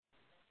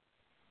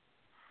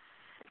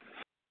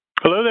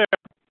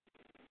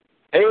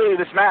Hey,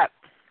 this is Matt.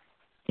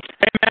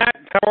 Hey, Matt.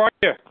 How are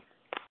you?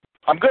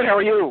 I'm good. How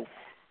are you?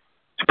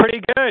 It's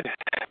pretty good.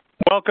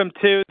 Welcome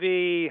to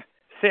the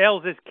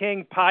Sales is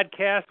King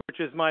podcast, which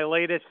is my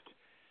latest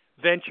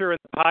venture in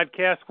the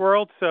podcast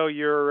world. So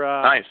you're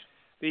nice.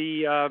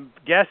 The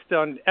guest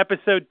on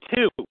episode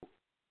 2.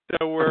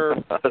 So we're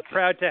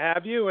proud to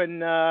have you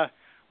and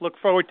look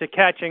forward to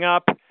catching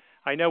up.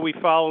 I know we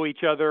follow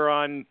each other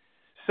on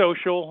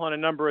social on a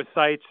number of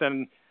sites,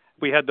 and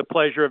we had the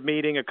pleasure of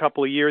meeting a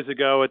couple of years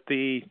ago at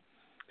the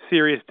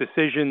Serious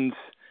Decisions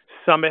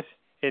Summit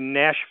in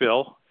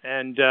Nashville.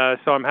 And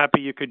so I'm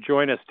happy you could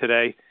join us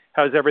today.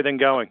 How's everything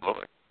going?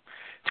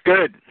 It's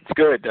good. It's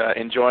good.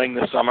 Enjoying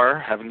the summer,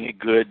 having a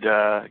good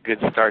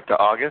start to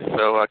August,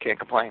 so I can't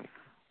complain.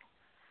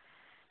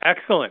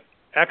 Excellent.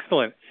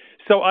 Excellent.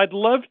 So I'd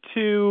love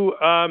to,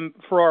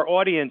 for our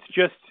audience,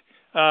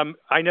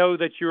 I know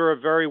that you're a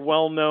very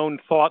well-known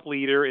thought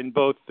leader in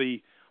both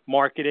the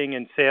marketing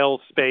and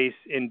sales space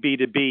in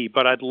B2B,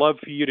 but I'd love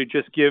for you to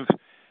just give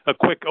a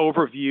quick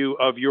overview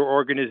of your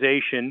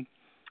organization,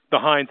 the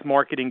Heinz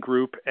Marketing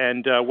Group,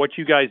 and what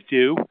you guys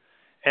do,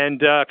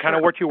 and kind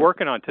of what you're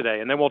working on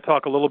today. And then we'll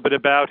talk a little bit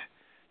about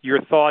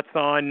your thoughts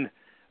on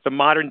the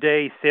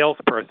modern-day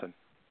salesperson.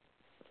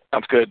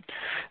 Sounds good.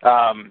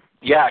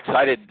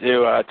 Excited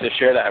to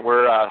share that.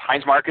 We're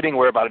Heinz Marketing.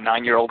 We're about a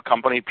 9-year-old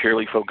company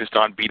purely focused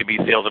on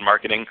B2B sales and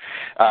marketing.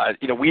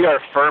 We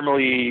are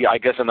firmly, I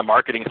guess, in the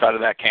marketing side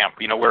of that camp.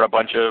 We're a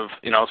bunch of,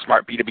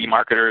 smart B2B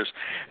marketers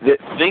that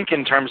think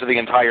in terms of the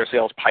entire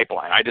sales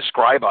pipeline. I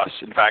describe us,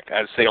 in fact,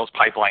 as sales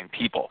pipeline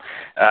people.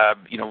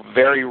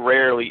 Very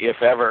rarely,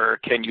 if ever,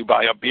 can you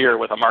buy a beer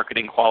with a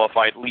marketing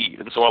qualified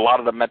lead. And so a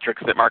lot of the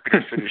metrics that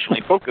marketers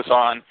traditionally focus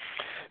on,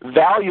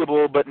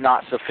 valuable but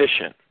not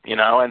sufficient.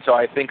 And so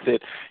I think that,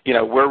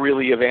 we're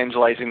really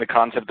evangelizing the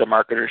concept that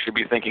marketers should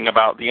be thinking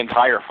about the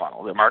entire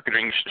funnel, that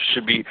marketing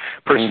should be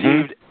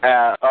perceived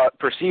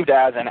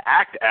as and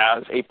act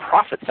as a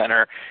profit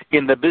center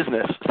in the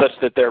business, such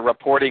that they're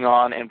reporting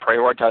on and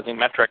prioritizing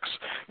metrics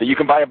that you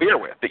can buy a beer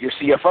with, that your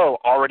CFO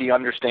already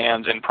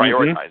understands and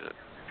prioritizes.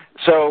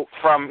 So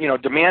from,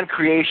 demand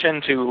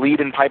creation to lead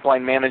and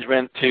pipeline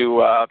management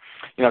to,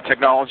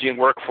 technology and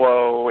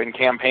workflow and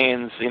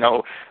campaigns,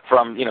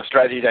 from,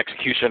 strategy to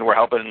execution, we're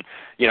helping,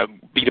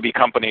 B2B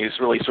companies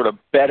really sort of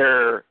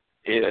better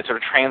sort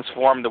of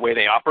transform the way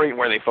they operate and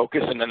where they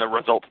focus and then the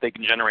results they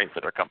can generate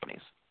for their companies.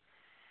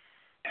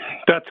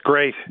 That's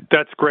great.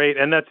 That's great.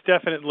 And that's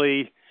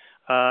definitely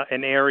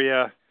an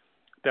area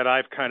that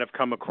I've kind of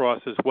come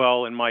across as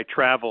well in my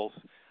travels.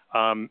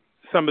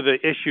 Some of the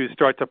issues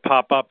start to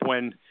pop up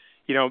when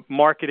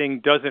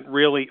marketing doesn't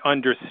really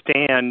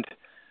understand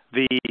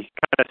the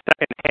kind of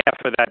second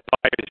half of that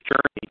buyer's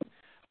journey.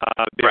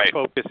 They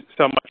focus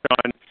so much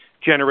on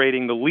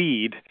generating the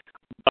lead,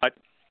 but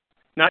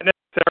not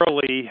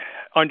necessarily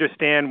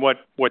understand what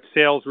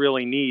sales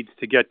really needs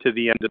to get to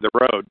the end of the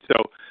road.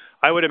 So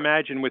I would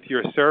imagine with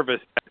your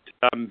service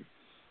that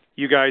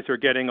you guys are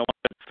getting a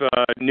lot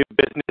of new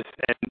business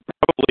and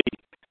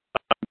probably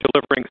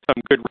delivering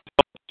some good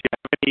results. Do you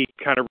have any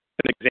kind of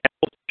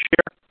examples to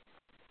share?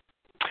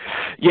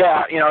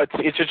 Yeah, it's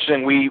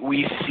interesting.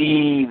 We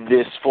see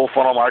this full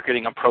funnel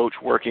marketing approach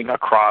working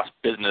across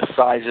business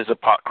sizes,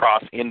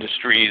 across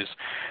industries.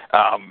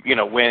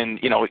 When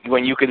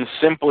you can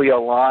simply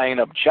align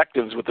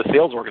objectives with the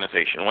sales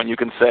organization, when you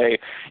can say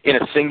in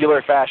a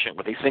singular fashion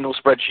with a single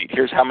spreadsheet,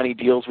 here's how many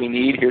deals we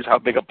need, here's how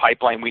big a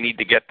pipeline we need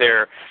to get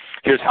there,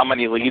 here's how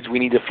many leads we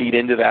need to feed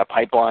into that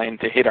pipeline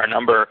to hit our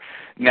number.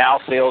 Now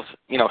sales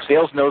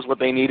knows what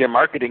they need and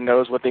marketing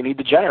knows what they need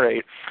to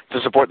generate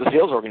to support the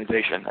sales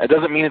organization. It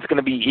doesn't mean it's going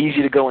to be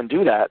easy to go and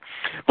do that,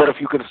 but if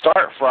you can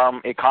start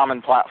from a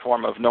common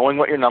platform of knowing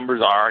what your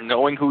numbers are,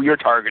 knowing who you're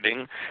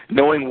targeting,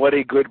 knowing what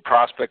a good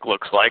prospect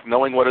looks like,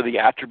 knowing what are the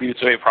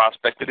attributes of a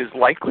prospect that is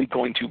likely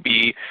going to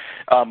be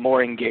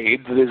more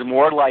engaged, that is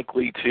more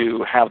likely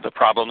to have the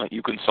problem that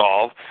you can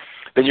solve,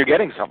 then you're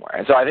getting somewhere.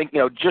 And so I think,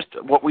 just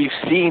what we've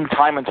seen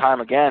time and time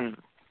again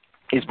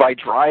is by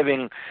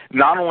driving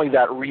not only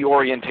that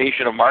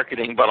reorientation of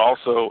marketing, but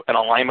also an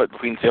alignment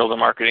between sales and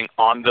marketing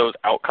on those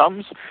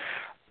outcomes,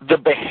 the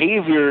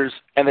behaviors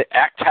and the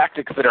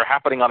tactics that are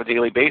happening on a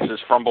daily basis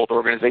from both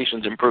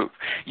organizations improve.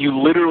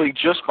 You literally,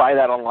 just by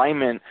that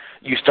alignment,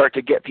 you start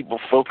to get people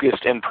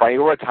focused and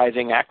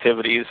prioritizing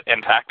activities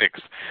and tactics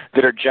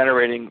that are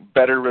generating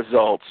better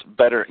results,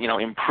 better,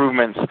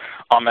 improvements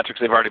on metrics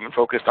they've already been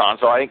focused on.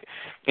 So I think,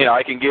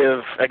 I can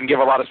give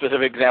a lot of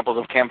specific examples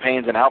of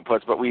campaigns and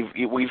outputs, but we've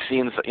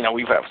seen,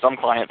 we've had some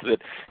clients that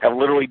have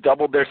literally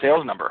doubled their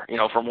sales number,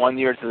 from one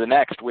year to the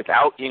next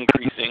without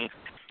increasing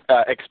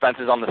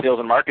expenses on the sales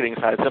and marketing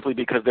side, simply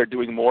because they're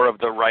doing more of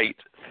the right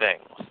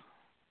things.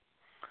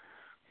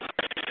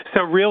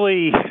 So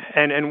really,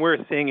 and we're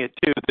seeing it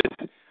too,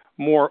 this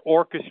more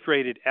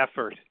orchestrated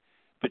effort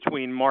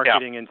between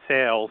marketing and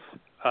sales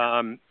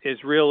is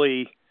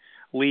really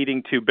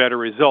leading to better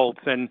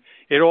results. And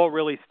it all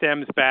really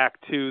stems back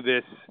to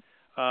this,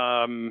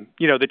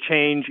 the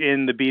change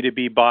in the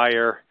B2B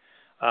buyer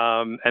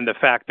and the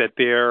fact that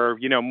they're,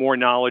 more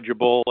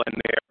knowledgeable and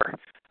they're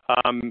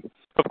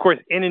of course,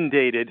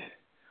 inundated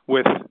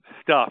with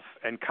stuff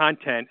and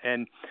content.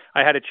 And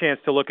I had a chance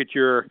to look at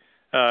your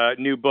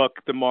new book,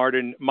 The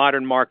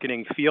Modern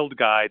Marketing Field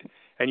Guide,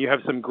 and you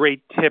have some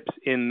great tips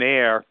in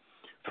there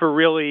for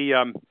really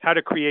how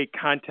to create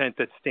content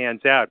that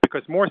stands out.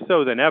 Because more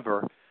so than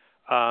ever,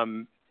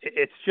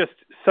 it's just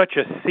such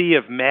a sea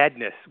of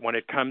madness when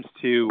it comes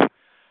to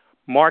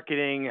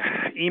marketing,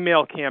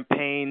 email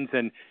campaigns,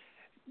 and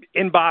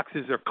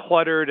inboxes are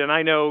cluttered. And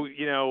I know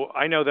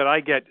that I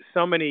get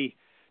so many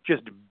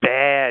just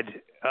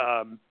bad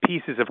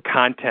pieces of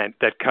content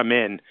that come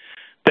in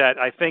that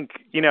I think,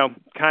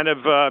 kind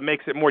of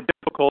makes it more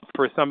difficult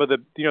for some of the,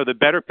 the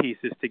better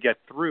pieces to get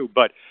through.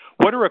 But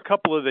what are a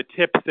couple of the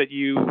tips that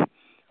you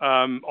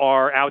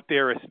are out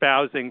there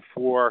espousing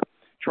for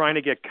trying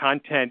to get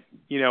content,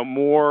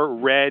 more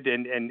read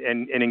and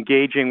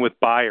engaging with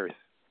buyers?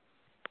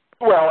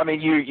 Well, I mean,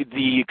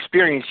 the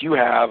experience you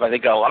have, I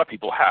think a lot of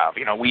people have.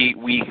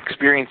 We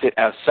experience it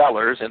as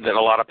sellers, and that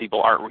a lot of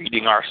people aren't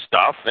reading our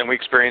stuff, and we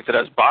experience it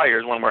as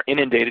buyers when we're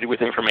inundated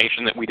with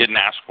information that we didn't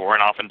ask for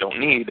and often don't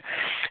need.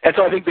 And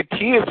so I think the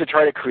key is to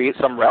try to create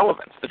some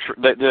relevance.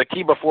 The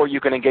key before you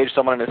can engage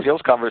someone in a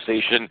sales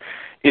conversation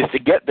is to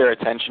get their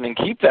attention and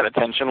keep that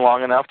attention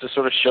long enough to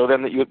sort of show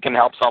them that you can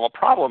help solve a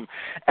problem.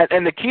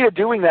 And the key to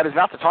doing that is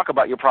not to talk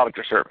about your product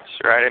or service,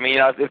 right? I mean,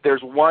 if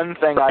there's one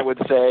thing I would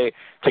say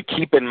to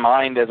keep in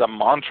mind as a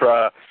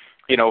mantra,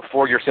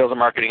 for your sales and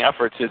marketing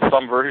efforts is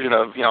some version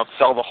of,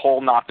 sell the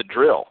hole, not the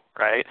drill,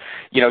 right?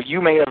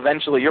 You may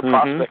eventually, your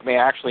prospect may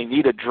actually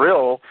need a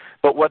drill,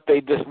 but what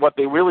they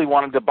really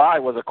wanted to buy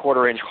was a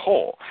 1/4-inch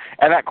hole.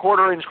 And that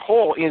 1/4-inch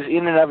hole is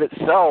in and of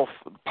itself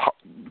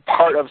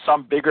part of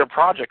some bigger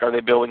project. Are they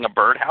building a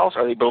birdhouse?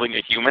 Are they building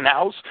a human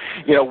house?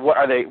 What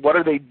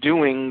are they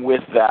doing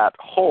with that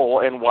hole,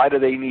 and why do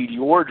they need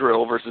your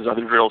drill versus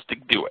other drills to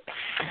do it?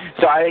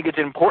 So I think it's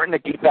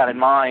important to keep that in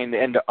mind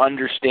and to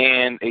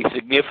understand a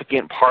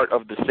significant part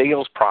of the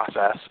sales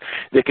process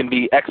that can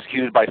be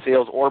executed by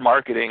sales or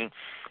marketing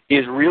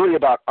is really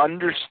about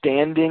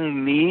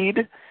understanding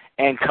need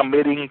and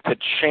committing to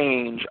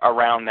change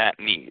around that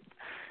need.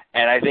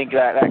 And I think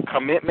that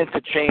commitment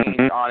to change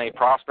on a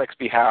prospect's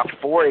behalf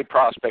for a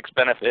prospect's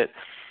benefit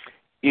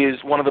is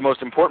one of the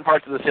most important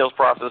parts of the sales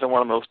process and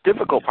one of the most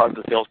difficult parts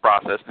of the sales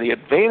process. The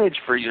advantage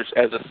for you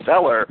as a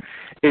seller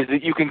is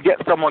that you can get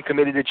someone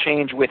committed to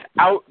change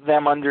without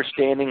them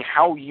understanding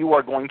how you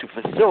are going to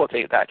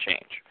facilitate that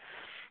change.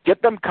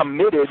 Get them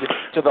committed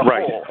to the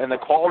whole and the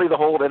quality of the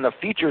whole and the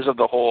features of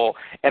the whole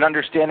and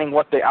understanding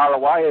what the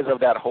ROI is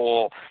of that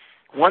whole.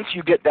 Once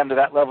you get them to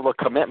that level of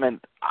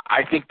commitment,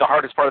 I think the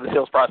hardest part of the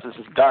sales process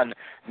is done.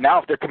 Now,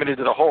 if they're committed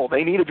to the whole,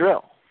 they need a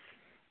drill.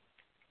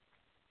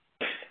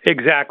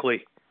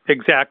 Exactly.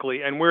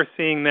 And we're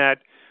seeing that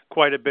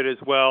quite a bit as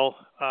well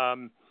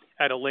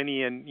at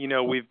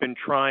Alinea. We've been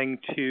trying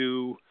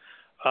to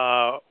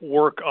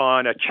work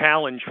on a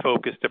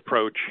challenge-focused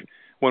approach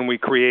when we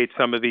create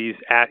some of these,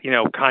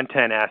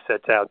 content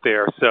assets out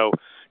there. So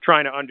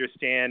trying to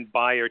understand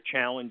buyer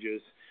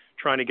challenges,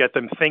 trying to get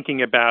them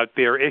thinking about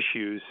their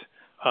issues,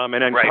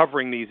 and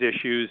uncovering these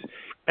issues.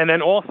 And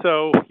then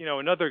also,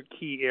 another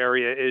key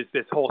area is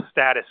this whole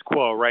status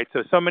quo, right?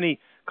 So many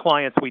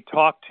clients we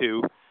talk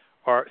to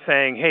are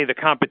saying, hey, the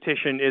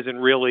competition isn't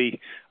really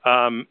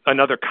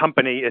another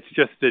company. It's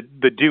just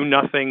the do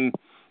nothing,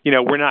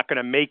 we're not going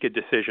to make a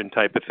decision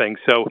type of thing.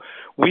 So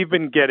we've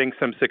been getting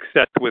some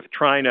success with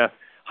trying to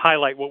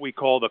highlight what we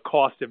call the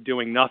cost of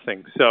doing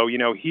nothing. So,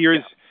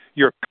 here's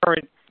your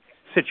current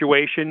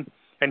situation,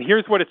 and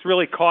here's what it's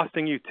really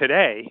costing you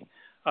today.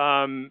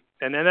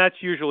 And then that's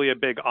usually a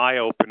big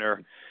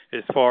eye-opener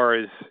as far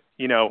as,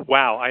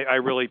 wow, I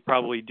really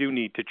probably do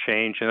need to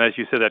change. And as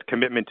you said, that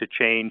commitment to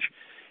change.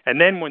 And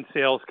then when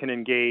sales can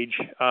engage,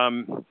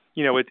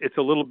 it's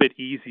a little bit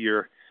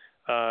easier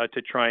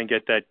to try and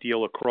get that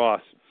deal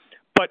across.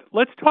 But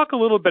let's talk a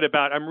little bit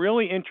about, I'm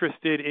really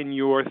interested in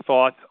your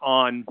thoughts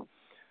on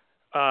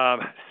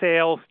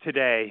sales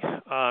today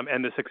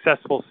and the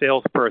successful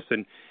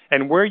salesperson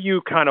and where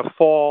you kind of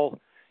fall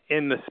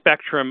in the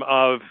spectrum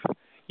of,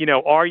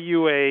 are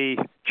you a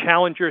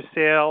challenger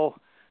sale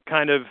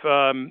kind of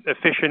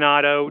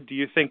aficionado? Do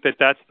you think that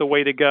that's the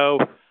way to go?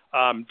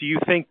 Do you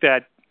think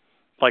that,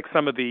 like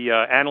some of the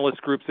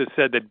analyst groups have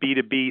said, that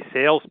B2B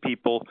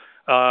salespeople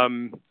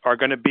are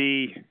going to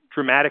be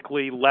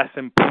dramatically less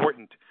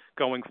important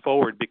going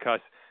forward because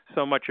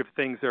so much of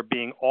things are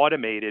being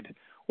automated?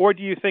 Or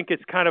do you think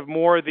it's kind of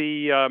more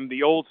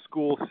the old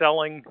school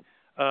selling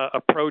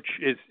approach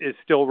is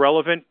still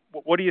relevant?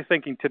 What are you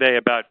thinking today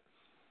about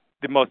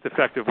the most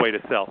effective way to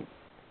sell?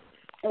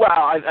 Well,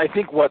 I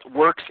think what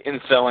works in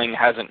selling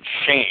hasn't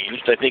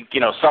changed. I think,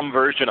 some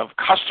version of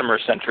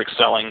customer-centric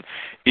selling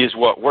is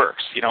what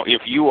works.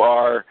 If you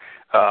are,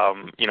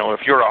 if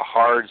you're a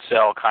hard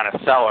sell kind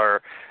of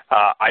seller,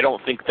 I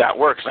don't think that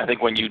works. I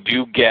think when you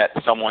do get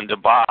someone to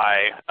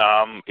buy,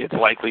 it's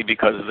likely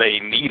because they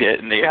need it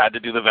and they had to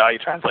do the value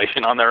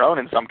translation on their own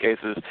in some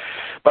cases.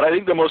 But I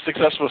think the most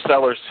successful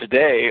sellers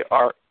today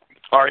are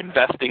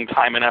investing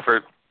time and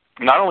effort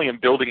not only in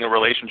building a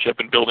relationship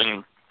and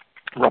building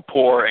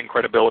rapport and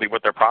credibility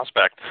with their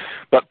prospect,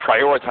 but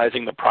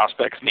prioritizing the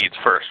prospect's needs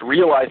first,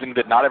 realizing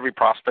that not every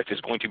prospect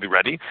is going to be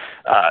ready.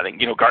 I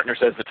think, Gartner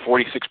says that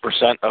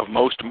 46% of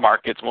most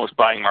markets, most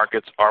buying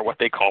markets, are what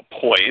they call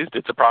poised.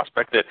 It's a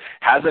prospect that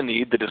has a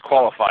need that is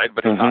qualified,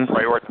 but has not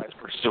prioritized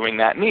pursuing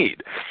that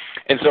need.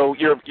 And so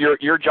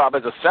your job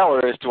as a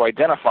seller is to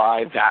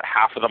identify that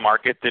half of the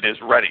market that is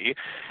ready,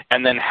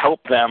 and then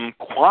help them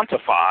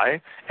quantify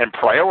and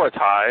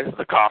prioritize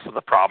the cost of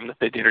the problem that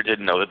they did or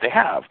didn't know that they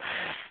have.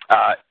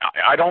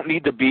 I don't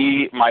need to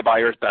be my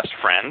buyer's best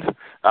friend.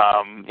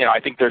 I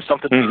think there's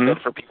something to be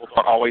said for people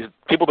don't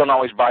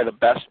always buy the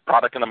best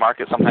product in the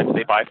market. Sometimes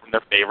they buy from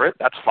their favorite.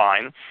 That's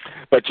fine.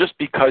 But just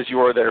because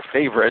you're their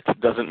favorite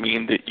doesn't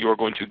mean that you're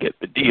going to get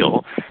the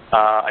deal.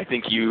 I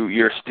think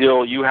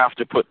you have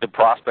to put the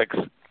prospect's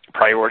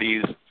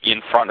priorities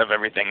in front of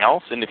everything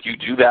else. And if you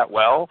do that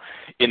well,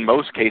 in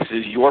most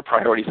cases, your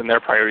priorities and their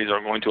priorities are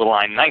going to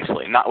align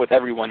nicely. Not with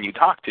everyone you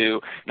talk to,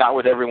 not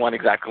with everyone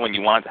exactly when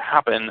you want it to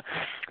happen,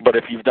 but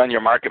if you've done your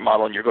market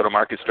model and your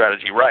go-to-market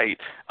strategy right,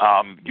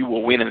 you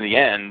will win in the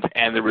end.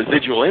 And the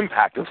residual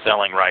impact of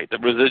selling right, the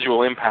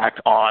residual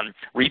impact on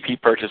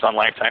repeat purchase, on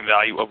lifetime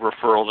value of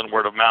referrals and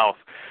word of mouth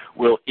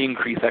will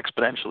increase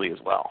exponentially as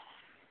well.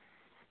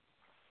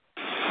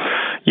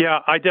 Yeah,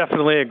 I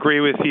definitely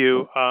agree with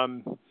you.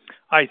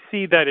 I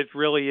see that it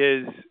really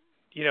is,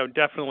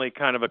 definitely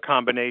kind of a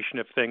combination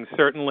of things.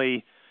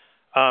 Certainly,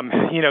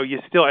 you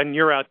still, and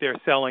you're out there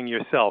selling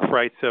yourself,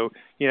 right? So,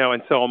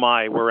 and so am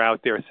I. We're out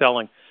there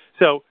selling.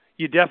 So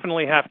you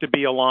definitely have to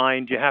be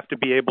aligned. You have to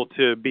be able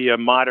to be a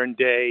modern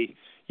day,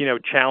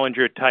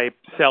 challenger type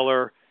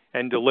seller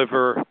and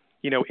deliver,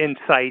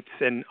 insights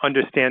and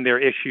understand their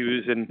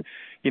issues. And,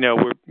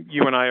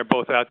 you and I are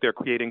both out there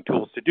creating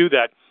tools to do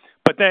that.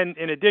 But then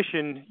in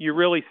addition, you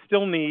really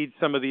still need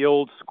some of the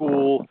old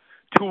school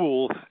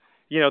tools,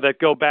 that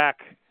go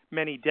back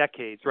many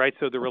decades, right?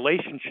 So the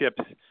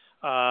relationships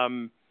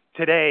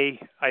today,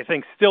 I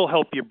think, still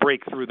help you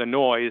break through the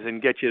noise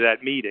and get you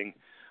that meeting,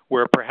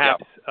 where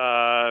perhaps,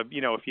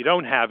 if you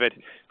don't have it,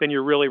 then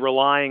you're really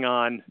relying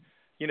on,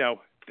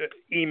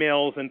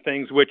 emails and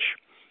things, which,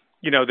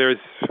 there's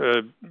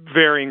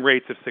varying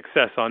rates of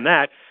success on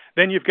that.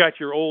 Then you've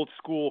got your old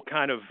school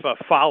kind of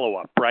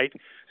follow-up, right?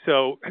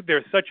 So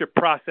there's such a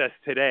process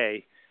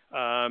today.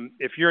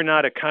 If you're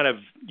not a kind of,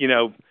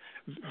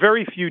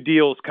 very few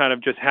deals kind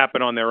of just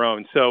happen on their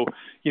own. So,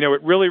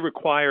 it really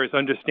requires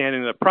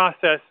understanding the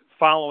process,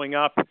 following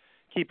up,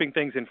 keeping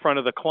things in front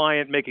of the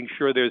client, making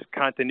sure there's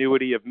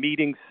continuity of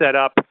meetings set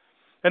up.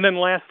 And then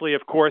lastly,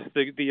 of course,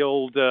 the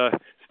old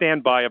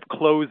standby of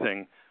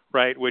closing,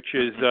 right, which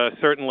is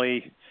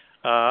certainly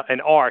an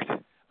art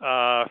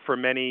for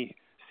many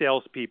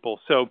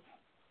salespeople. So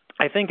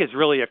I think it's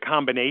really a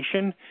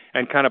combination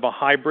and kind of a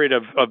hybrid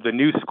of the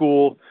new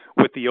school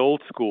with the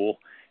old school.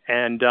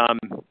 And,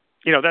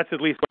 that's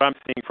at least what I'm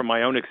seeing from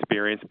my own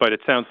experience, but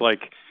it sounds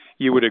like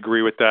you would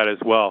agree with that as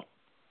well.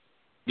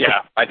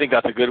 Yeah, I think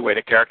that's a good way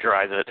to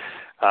characterize it.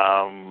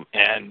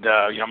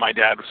 My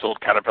dad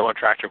sold Caterpillar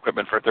tractor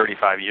equipment for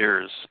 35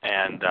 years,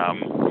 and,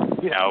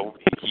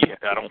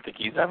 I don't think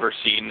he's ever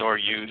seen nor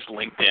used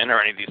LinkedIn or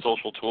any of these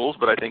social tools,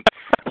 but I think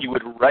he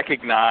would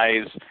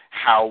recognize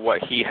how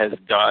what he has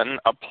done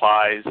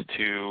applies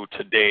to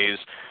today's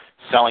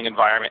selling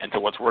environment and to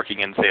what's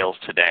working in sales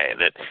today.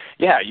 That,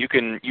 you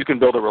can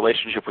build a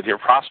relationship with your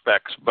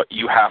prospects, but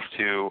you have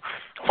to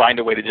find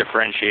a way to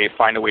differentiate,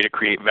 find a way to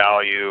create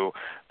value,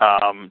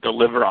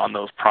 deliver on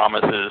those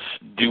promises,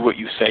 do what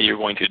you say you're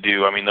going to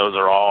do. I mean, those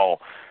are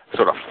all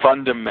sort of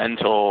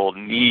fundamental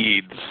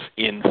needs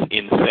in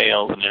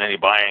sales and in any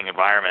buying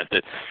environment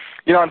that,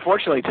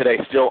 unfortunately today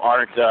still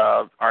aren't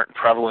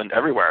prevalent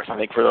everywhere. So I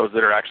think for those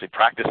that are actually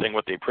practicing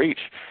what they preach,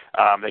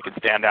 they can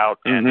stand out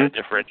and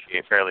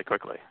differentiate fairly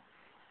quickly.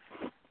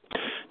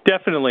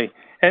 Definitely.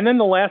 And then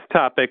the last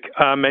topic,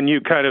 and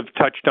you kind of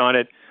touched on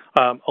it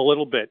a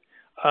little bit,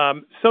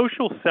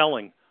 social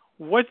selling.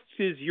 What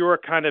is your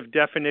kind of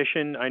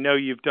definition? I know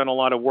you've done a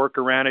lot of work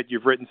around it.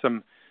 You've written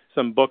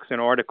some books and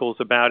articles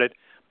about it.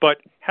 But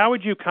how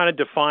would you kind of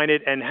define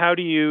it, and how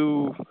do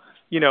you,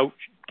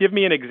 give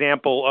me an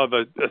example of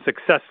a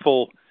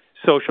successful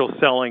social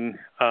selling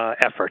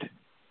effort?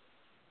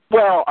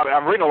 Well,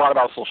 I've written a lot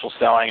about social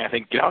selling. I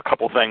think a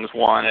couple things.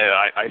 One,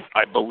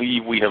 I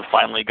believe we have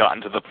finally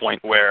gotten to the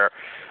point where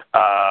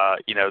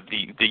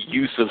the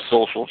use of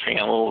social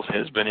channels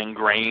has been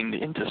ingrained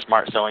into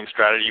smart selling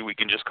strategy. We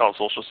can just call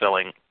social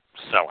selling.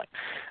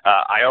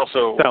 I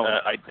also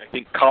I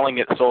think calling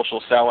it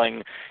social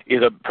selling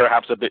is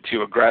perhaps a bit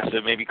too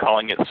aggressive. Maybe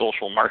calling it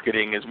social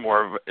marketing is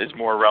more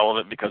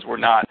relevant, because we're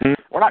not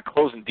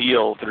closing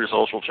deals through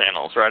social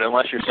channels, right?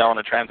 Unless you're selling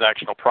a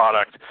transactional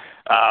product,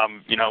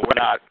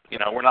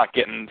 we're not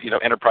getting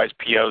enterprise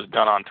POs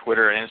done on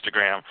Twitter and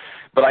Instagram.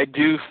 But I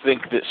do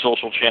think that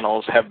social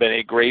channels have been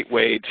a great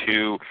way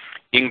to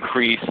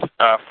increase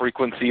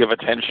frequency of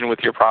attention with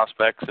your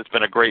prospects. It's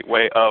been a great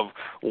way of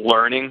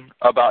learning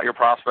about your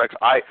prospects.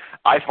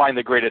 I find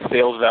the greatest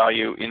sales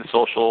value in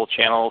social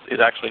channels is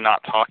actually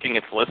not talking,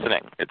 it's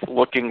listening. It's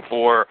looking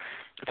for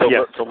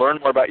to learn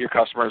more about your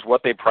customers,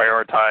 what they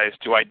prioritize,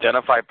 to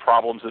identify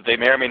problems that they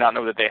may or may not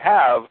know that they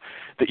have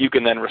that you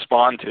can then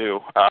respond to.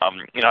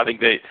 I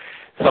think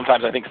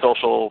sometimes I think the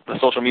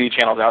social media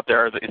channels out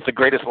there, it's the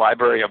greatest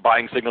library of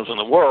buying signals in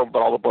the world, but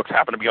all the books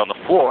happen to be on the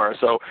floor.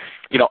 So,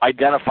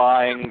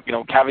 identifying,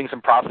 having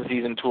some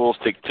processes and tools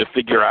to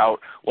figure out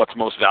what's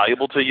most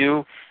valuable to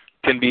you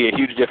can be a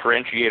huge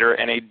differentiator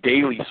and a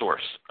daily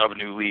source of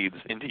new leads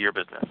into your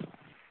business.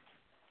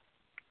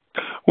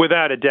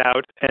 Without a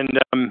doubt, and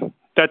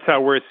that's how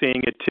we're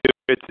seeing it too.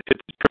 It's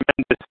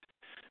tremendous,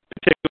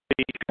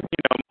 particularly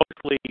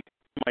mostly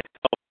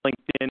myself,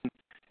 LinkedIn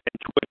and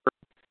Twitter.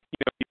 You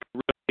can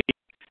really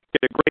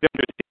get a great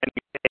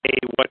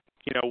understanding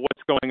of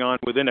what's going on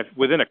within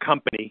a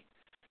company,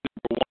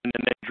 number one,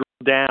 and then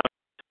drill down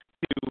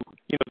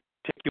to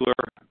particular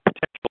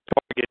potential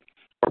target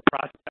or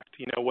prospect.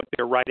 What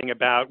they're writing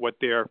about, what's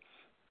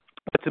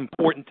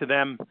important to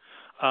them.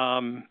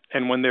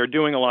 And when they're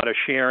doing a lot of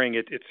sharing,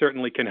 it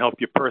certainly can help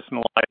you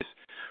personalize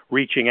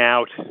reaching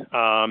out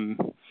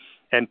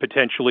and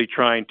potentially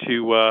trying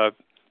to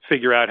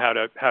figure out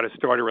how to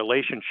start a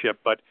relationship.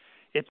 But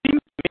it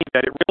seems to me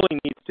that it really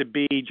needs to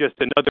be just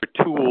another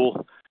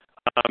tool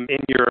in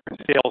your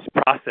sales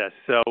process.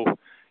 So,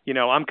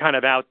 I'm kind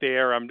of out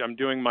there. I'm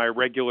doing my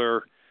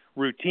regular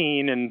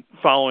routine and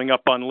following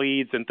up on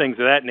leads and things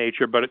of that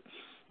nature. But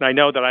I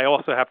know that I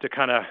also have to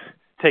kind of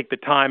take the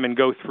time and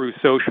go through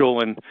social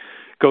and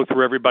go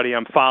through everybody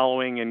I'm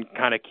following and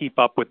kind of keep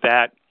up with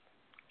that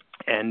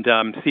and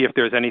see if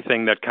there's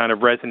anything that kind of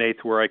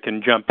resonates where I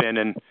can jump in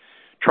and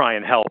try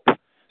and help.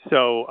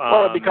 So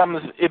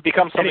it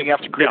becomes something you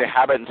have to create a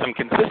habit and some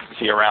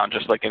consistency around,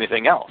 just like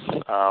anything else.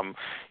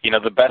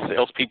 The best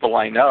salespeople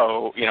I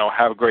know,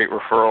 have great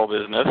referral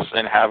business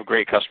and have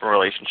great customer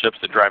relationships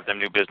that drive them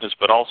new business,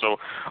 but also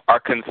are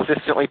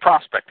consistently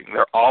prospecting.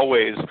 They're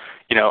always,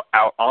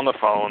 out on the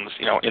phones,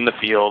 in the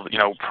field,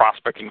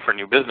 prospecting for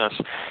new business.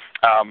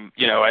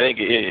 I think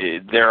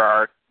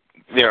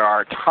there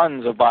are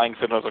tons of buying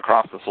signals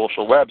across the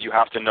social web. You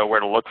have to know where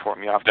to look for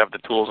them. You have to have the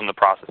tools and the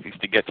processes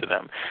to get to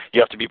them.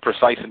 You have to be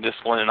precise and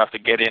disciplined enough to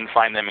get in,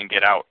 find them, and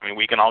get out. I mean,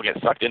 we can all get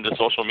sucked into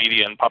social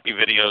media and puppy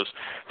videos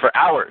for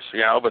hours,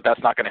 but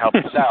that's not going to help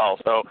you sell.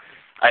 So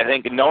I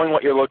think knowing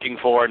what you're looking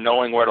for,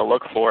 knowing where to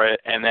look for it,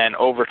 and then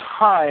over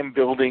time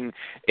building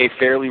a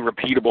fairly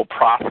repeatable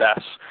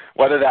process,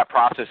 whether that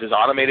process is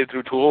automated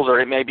through tools or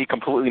it may be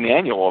completely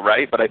manual,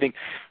 right? But I think,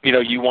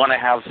 you want to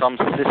have some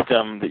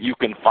system that you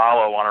can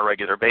follow on a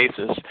regular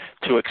basis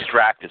to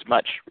extract as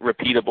much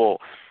repeatable,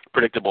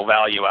 predictable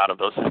value out of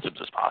those systems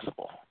as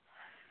possible.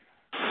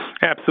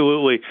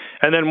 Absolutely.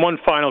 And then one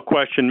final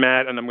question,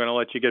 Matt, and I'm going to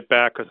let you get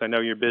back because I know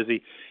you're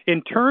busy.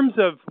 In terms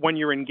of when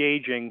you're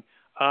engaging,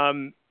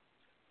 is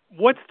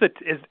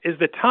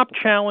the top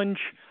challenge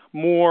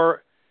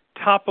more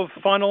top of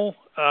funnel?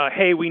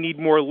 Hey, we need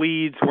more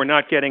leads. We're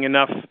not getting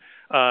enough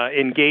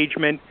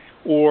engagement,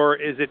 or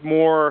is it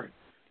more,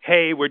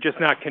 hey, we're just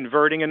not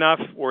converting enough,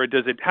 or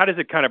how does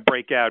it kind of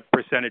break out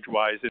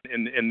percentage-wise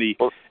in the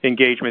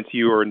engagements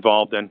you are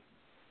involved in?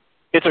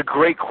 It's a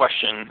great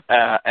question,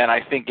 and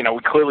I think we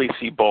clearly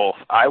see both.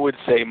 I would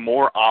say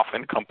more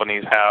often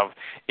companies have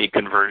a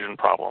conversion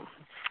problem.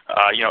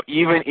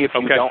 Even if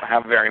you don't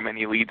have very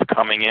many leads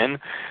coming in,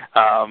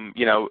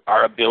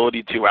 our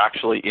ability to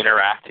actually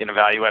interact in a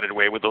value-added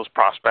way with those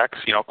prospects,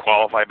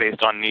 qualify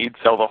based on needs,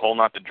 sell the whole,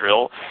 not the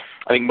drill.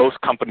 I think most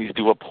companies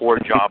do a poor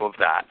job of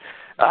that.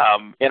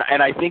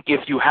 And I think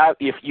if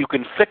you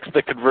can fix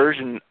the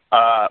conversion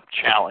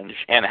challenge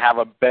and have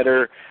a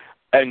better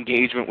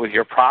engagement with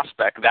your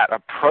prospect, that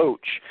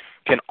approach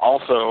can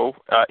also,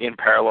 in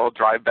parallel,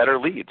 drive better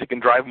leads. It can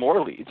drive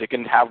more leads. It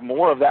can have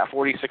more of that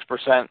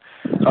 46%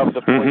 of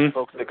the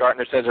folks that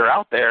Gartner says are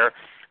out there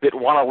that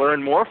want to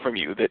learn more from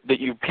you, that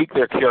you pique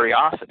their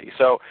curiosity.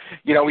 So,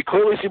 we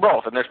clearly see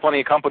both, and there's plenty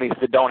of companies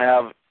that don't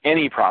have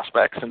any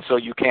prospects, and so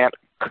you can't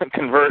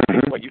convert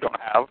what you don't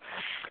have.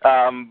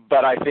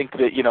 But I think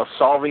that,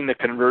 solving the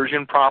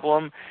conversion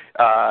problem,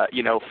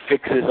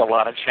 fixes a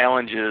lot of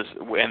challenges,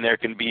 and there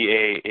can be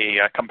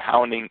a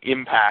compounding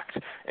impact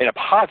in a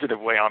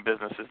positive way on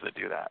businesses that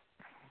do that.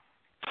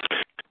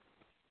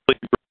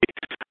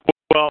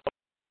 Well,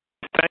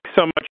 thanks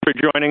so much for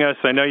joining us.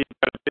 I know you've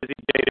got a busy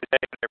day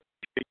today, and I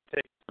appreciate you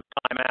taking some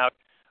time out.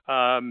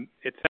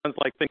 It sounds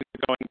like things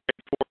are going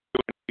great for you,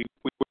 and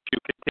we wish you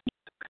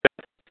continued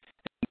success.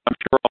 And I'm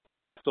sure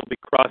I'll still be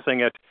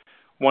crossing at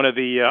one of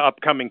the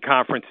upcoming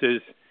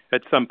conferences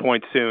at some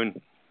point soon.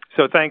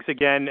 So thanks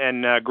again,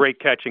 and great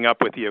catching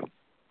up with you.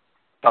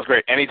 Sounds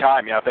great.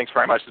 Anytime. Thanks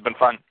very much. It's been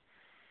fun.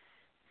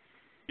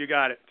 You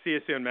got it. See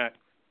you soon, Matt.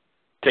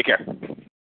 Take care.